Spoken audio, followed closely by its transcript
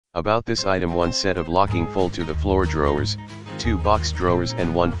About this item: 1 set of locking full to the floor drawers, 2 box drawers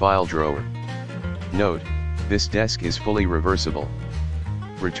and 1 file drawer. Note: this desk is fully reversible.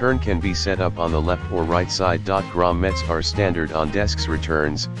 Return can be set up on the left or right side. Grommets are standard on desks,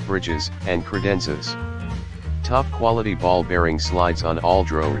 returns, bridges, and credenzas. Top quality ball bearing slides on all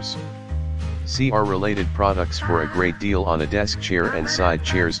drawers. See our related products for a great deal on a desk chair and side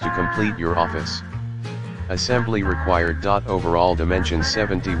chairs to complete your office. Assembly required. Overall dimensions: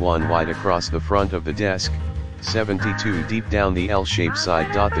 71 wide across the front of the desk, 72 deep down the L-shaped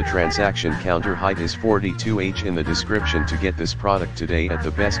side. The transaction counter height is 42 in the description to get this product today at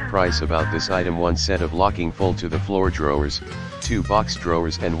the best price. About this item: 1 set of locking full to the floor drawers, 2 box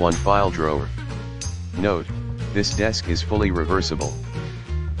drawers and 1 file drawer. Note: this desk is fully reversible.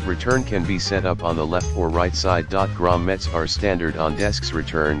 Return can be set up on the left or right side. Grommets are standard on desks,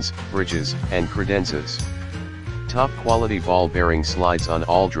 returns, bridges, and credenzas. Top quality ball bearing slides on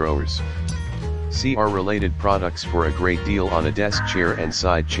all drawers. See our related products for a great deal on a desk chair and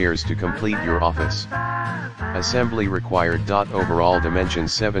side chairs to complete your office. Assembly required. Overall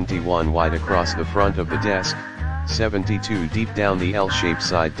dimensions: 71 wide across the front of the desk, 72 deep down the L-shaped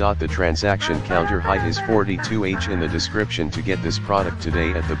side. The transaction counter height is 42 in the description to get this product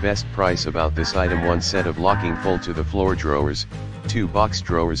today at the best price. About this item: 1 set of locking full to the floor drawers, 2 box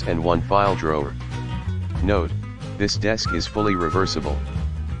drawers and 1 file drawer. Note: this desk is fully reversible.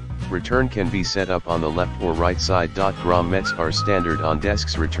 Return can be set up on the left or right side. Grommets are standard on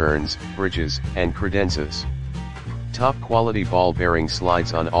desks, returns, bridges, and credenzas. Top quality ball bearing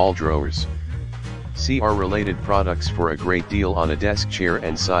slides on all drawers. See our related products for a great deal on a desk chair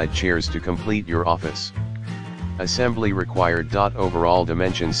and side chairs to complete your office. Assembly required. Overall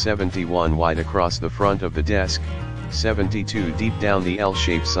dimensions: 71 wide across the front of the desk, 72 deep down the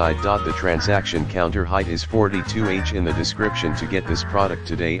L-shaped side. The transaction counter height is 42 in the description to get this product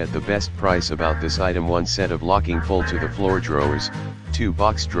today at the best price. About this item: 1 set of locking full to the floor drawers, 2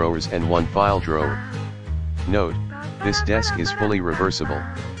 box drawers and 1 file drawer. Note: this desk is fully reversible.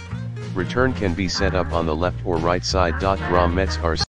 Return can be set up on the left or right side. Grommets are